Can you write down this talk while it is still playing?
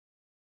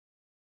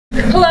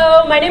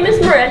my name is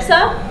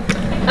Marisa.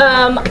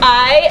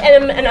 I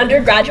am an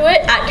undergraduate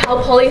at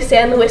Cal Poly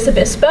San Luis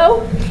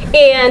Obispo,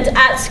 and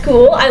at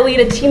school I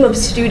lead a team of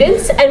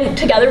students, and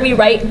together we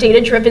write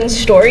data-driven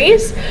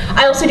stories.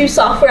 I also do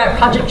software at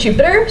Project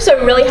Jupyter, so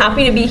I'm really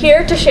happy to be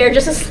here to share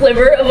just a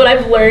sliver of what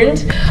I've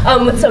learned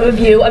with some of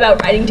you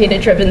about writing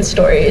data-driven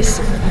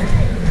stories.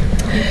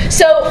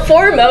 So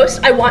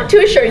foremost, I want to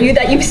assure you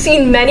that you've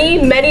seen many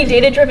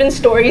data-driven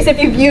stories if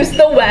you've used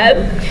the web.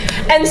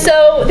 And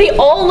so they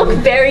all look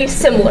very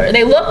similar.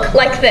 They look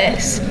like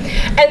this.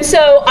 And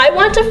so I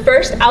want to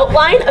first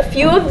outline a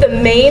few of the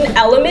main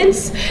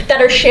elements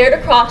that are shared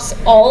across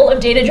all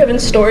of data-driven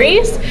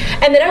stories.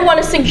 And then I want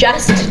to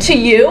suggest to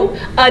you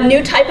a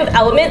new type of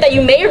element that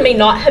you may or may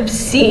not have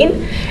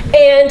seen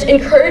and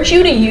encourage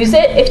you to use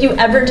it if you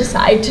ever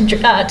decide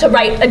to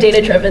write a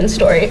data-driven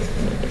story.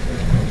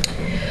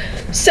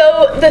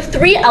 So the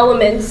three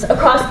elements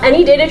across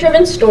any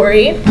data-driven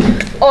story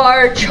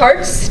are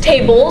charts,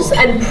 tables,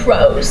 and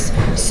prose.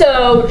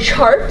 So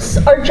charts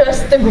are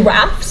just the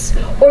graphs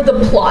or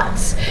the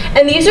plots.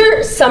 And these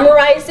are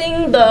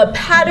summarizing the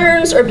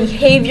patterns or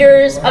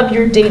behaviors of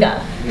your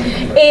data.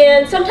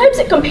 And sometimes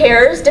it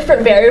compares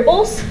different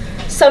variables.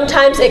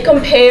 Sometimes it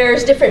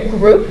compares different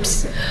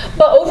groups.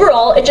 But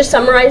overall, it just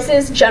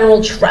summarizes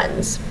general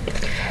trends.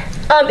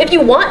 If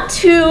you want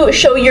to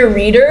show your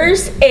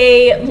readers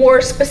a more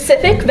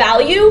specific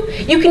value,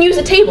 you can use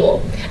a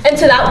table. And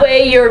so that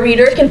way your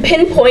reader can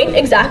pinpoint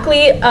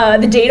exactly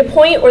the data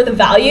point or the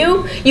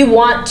value you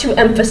want to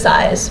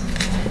emphasize.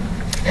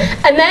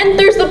 And then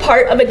there's the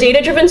part of a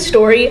data-driven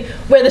story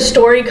where the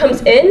story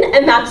comes in,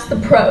 and that's the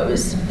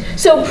prose.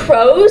 So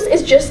prose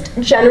is just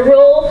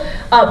general,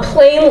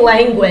 plain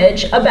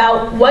language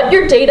about what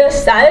your data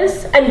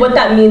says and what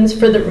that means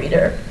for the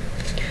reader.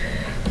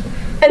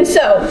 And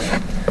so,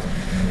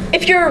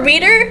 if you're a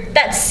reader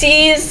that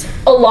sees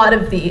a lot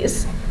of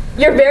these,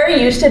 you're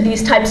very used to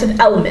these types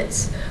of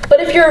elements. But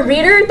if you're a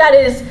reader that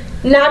is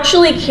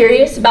naturally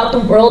curious about the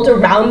world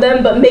around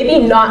them, but maybe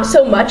not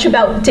so much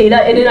about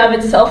data in and of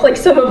itself like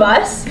some of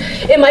us,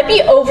 it might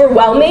be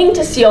overwhelming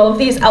to see all of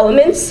these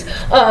elements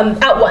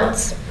at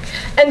once.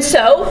 And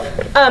so,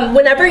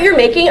 whenever you're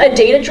making a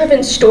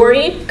data-driven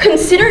story,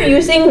 consider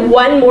using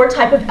one more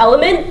type of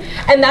element,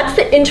 and that's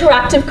the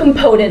interactive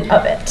component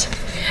of it.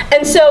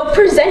 And so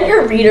present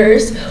your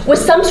readers with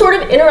some sort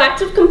of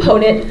interactive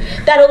component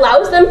that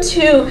allows them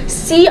to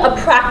see a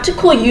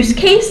practical use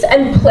case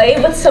and play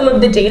with some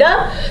of the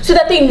data so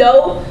that they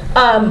know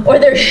or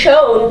they're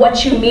shown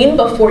what you mean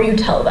before you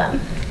tell them.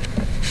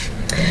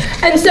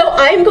 And so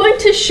I'm going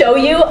to show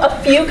you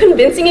a few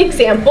convincing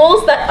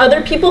examples that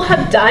other people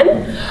have done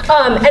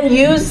and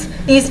use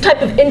these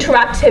type of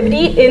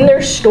interactivity in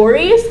their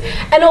stories,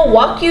 and I'll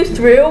walk you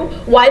through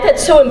why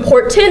that's so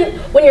important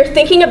when you're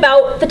thinking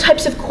about the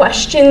types of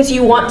questions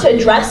you want to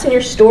address in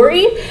your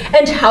story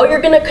and how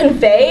you're going to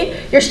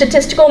convey your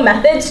statistical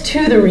methods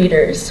to the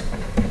readers.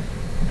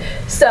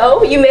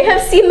 So you may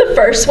have seen the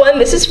first one.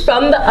 This is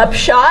from the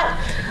Upshot.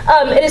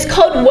 It is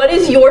called What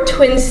is Your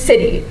Twin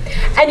City?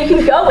 And you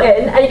can go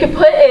in and you can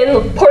put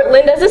in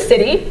Portland as a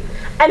city,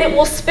 and it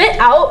will spit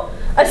out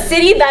a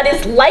city that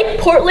is like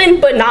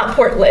Portland but not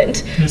Portland.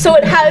 So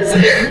it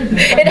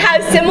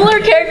has similar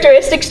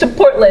characteristics to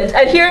Portland.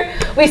 And here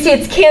we see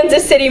it's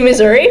Kansas City,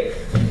 Missouri.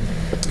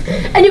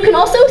 And you can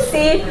also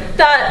see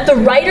that the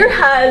writer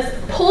has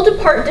pulled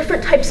apart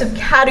different types of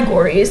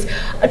categories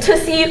to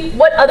see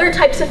what other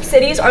types of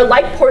cities are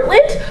like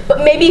Portland,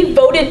 but maybe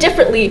voted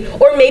differently,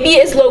 or maybe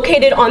is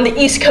located on the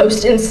East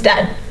Coast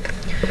instead.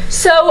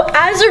 So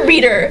as a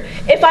reader,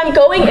 if I'm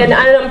going in and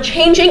I'm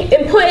changing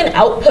input and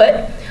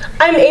output,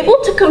 I'm able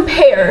to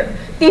compare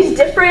these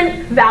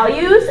different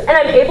values, and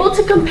I'm able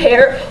to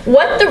compare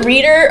what the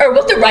reader or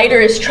what the writer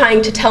is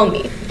trying to tell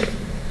me.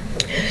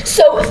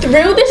 So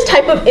through this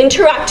type of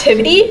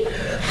interactivity,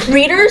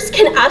 readers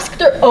can ask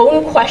their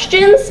own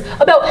questions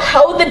about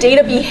how the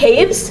data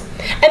behaves,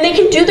 and they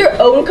can do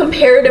their own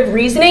comparative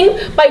reasoning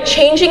by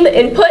changing the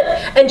input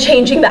and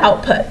changing the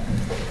output.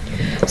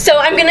 So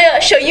I'm going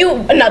to show you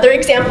another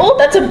example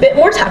that's a bit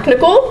more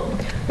technical,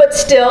 but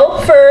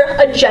still for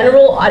a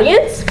general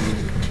audience.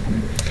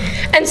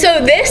 And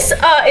so this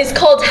is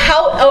called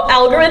How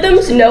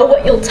Algorithms Know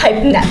What You'll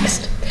Type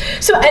Next.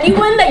 So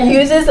anyone that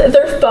uses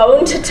their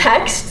phone to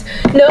text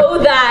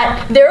know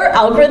that there are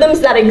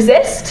algorithms that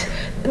exist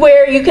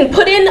where you can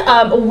put in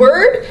a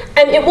word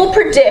and it will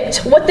predict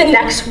what the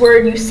next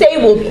word you say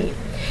will be.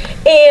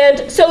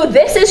 And so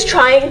this is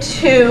trying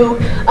to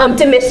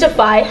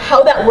demystify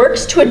how that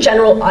works to a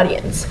general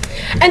audience.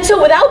 And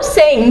so without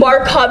saying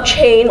Markov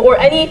chain or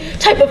any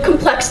type of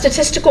complex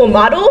statistical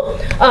model,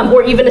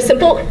 or even a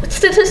simple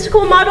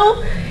statistical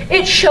model,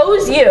 it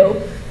shows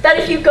you that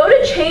if you go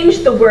to change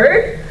the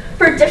word,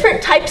 for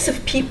different types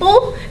of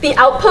people, the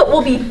output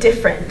will be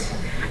different.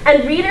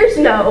 And readers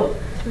know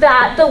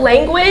that the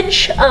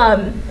language,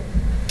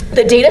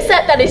 the data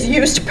set that is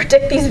used to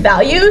predict these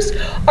values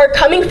are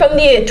coming from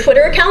the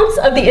Twitter accounts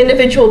of the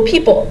individual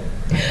people.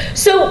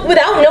 So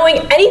without knowing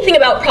anything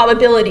about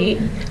probability,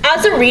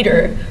 as a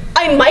reader,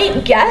 I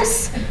might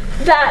guess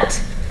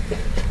that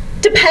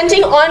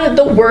depending on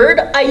the word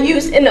I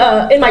use in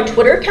my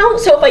Twitter account.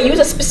 So if I use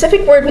a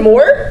specific word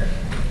more,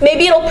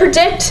 maybe it'll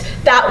predict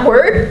that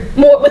word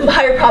more with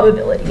higher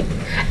probability.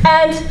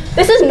 And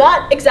this is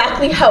not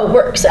exactly how it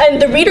works,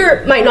 and the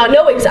reader might not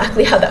know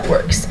exactly how that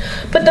works.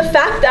 But the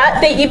fact that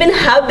they even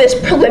have this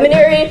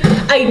preliminary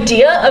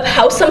idea of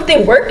how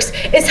something works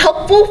is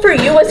helpful for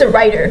you as a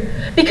writer,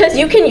 because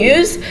you can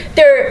use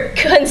their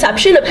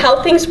conception of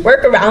how things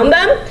work around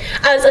them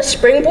as a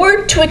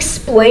springboard to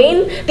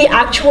explain the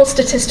actual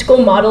statistical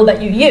model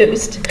that you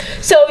used.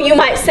 So you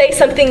might say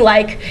something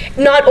like,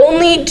 not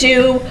only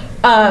do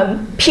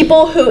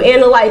people who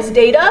analyze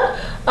data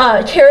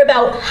care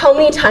about how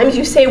many times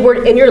you say a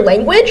word in your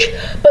language,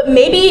 but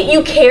maybe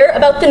you care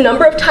about the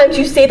number of times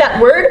you say that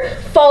word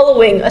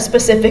following a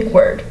specific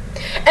word.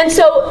 And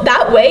so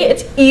that way,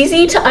 it's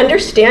easy to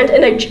understand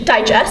and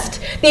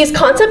digest these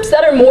concepts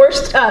that are more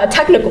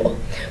technical,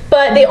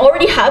 but they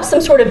already have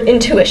some sort of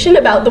intuition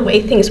about the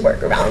way things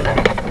work around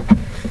them.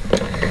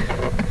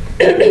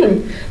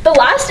 The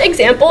last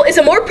example is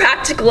a more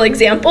practical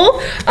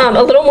example,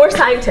 a little more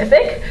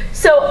scientific.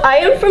 So I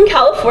am from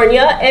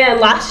California,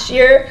 and last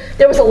year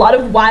there was a lot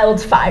of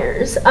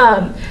wildfires.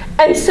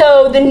 And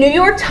so the New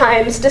York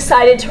Times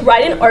decided to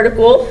write an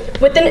article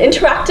with an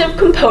interactive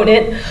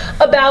component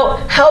about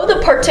how the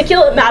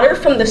particulate matter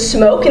from the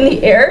smoke in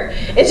the air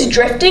is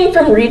drifting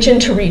from region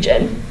to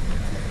region.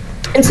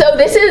 And so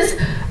this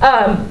is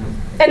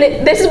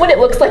this is what it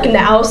looks like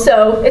now,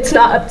 so it's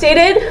not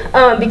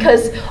updated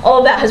because all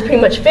of that has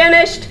pretty much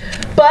vanished,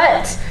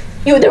 but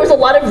there was a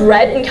lot of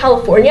red in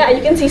California, and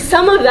you can see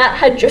some of that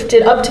had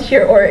drifted up to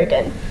here,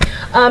 Oregon.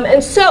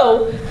 And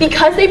so,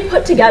 because they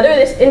put together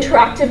this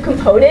interactive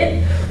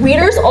component,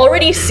 readers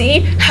already see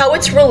how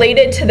it's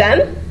related to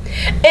them,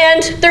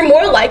 and they're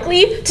more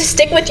likely to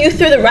stick with you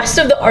through the rest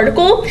of the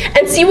article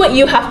and see what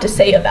you have to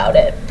say about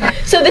it.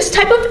 So this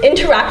type of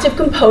interactive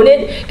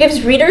component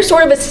gives readers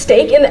sort of a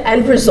stake in the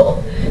end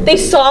result. They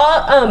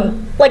saw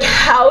like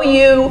how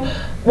you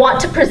want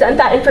to present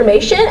that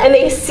information, and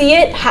they see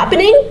it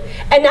happening,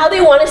 and now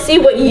they want to see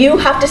what you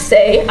have to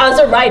say as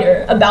a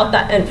writer about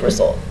that end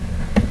result.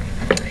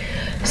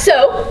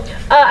 So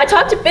I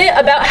talked a bit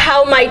about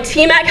how my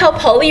team at Cal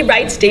Poly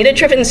writes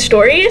data-driven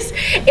stories,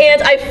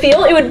 and I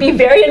feel it would be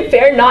very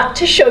unfair not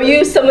to show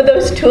you some of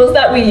those tools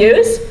that we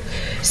use.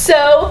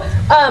 So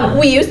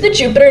we use the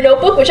Jupyter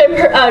Notebook, which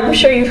I'm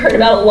sure you've heard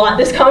about a lot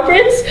this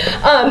conference.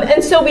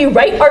 And so we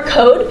write our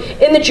code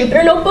in the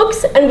Jupyter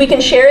Notebooks, and we can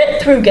share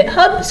it through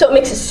GitHub, so it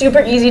makes it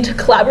super easy to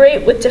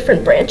collaborate with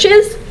different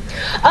branches.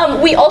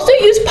 We also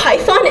use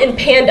Python and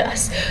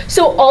Pandas.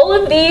 So all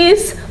of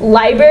these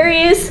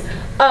libraries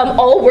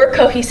all work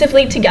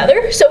cohesively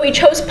together. So we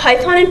chose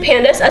Python and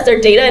Pandas as their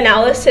data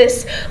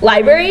analysis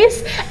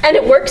libraries, and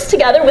it works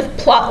together with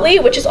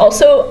Plotly, which is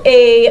also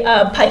a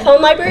Python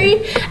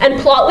library, and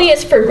Plotly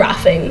is for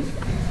graphing.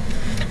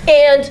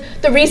 And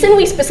the reason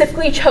we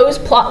specifically chose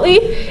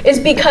Plotly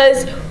is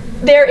because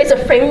there is a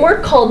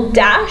framework called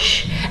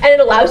Dash, and it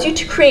allows you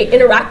to create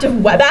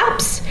interactive web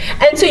apps.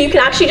 And so you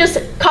can actually just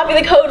copy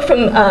the code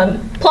from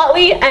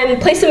Plotly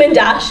and place them in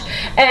Dash,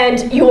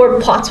 and your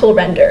plots will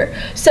render.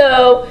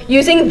 So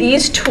using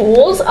these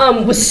tools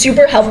was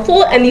super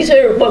helpful, and these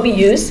are what we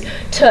use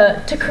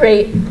to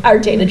create our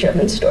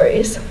data-driven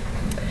stories.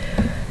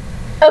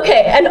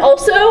 Okay, and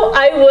also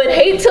I would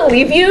hate to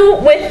leave you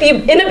with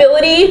the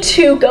inability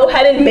to go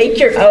ahead and make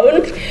your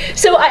own.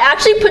 So I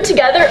actually put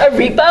together a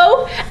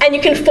repo, and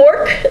you can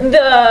fork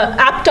the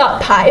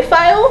app.py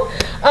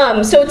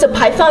file. So it's a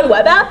Python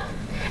web app.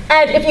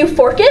 And if you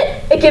fork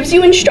it, it gives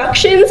you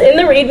instructions in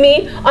the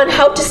README on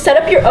how to set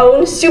up your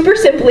own super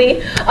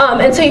simply,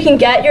 and so you can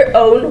get your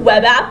own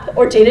web app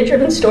or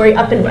data-driven story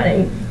up and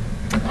running.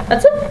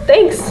 That's it,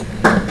 thanks.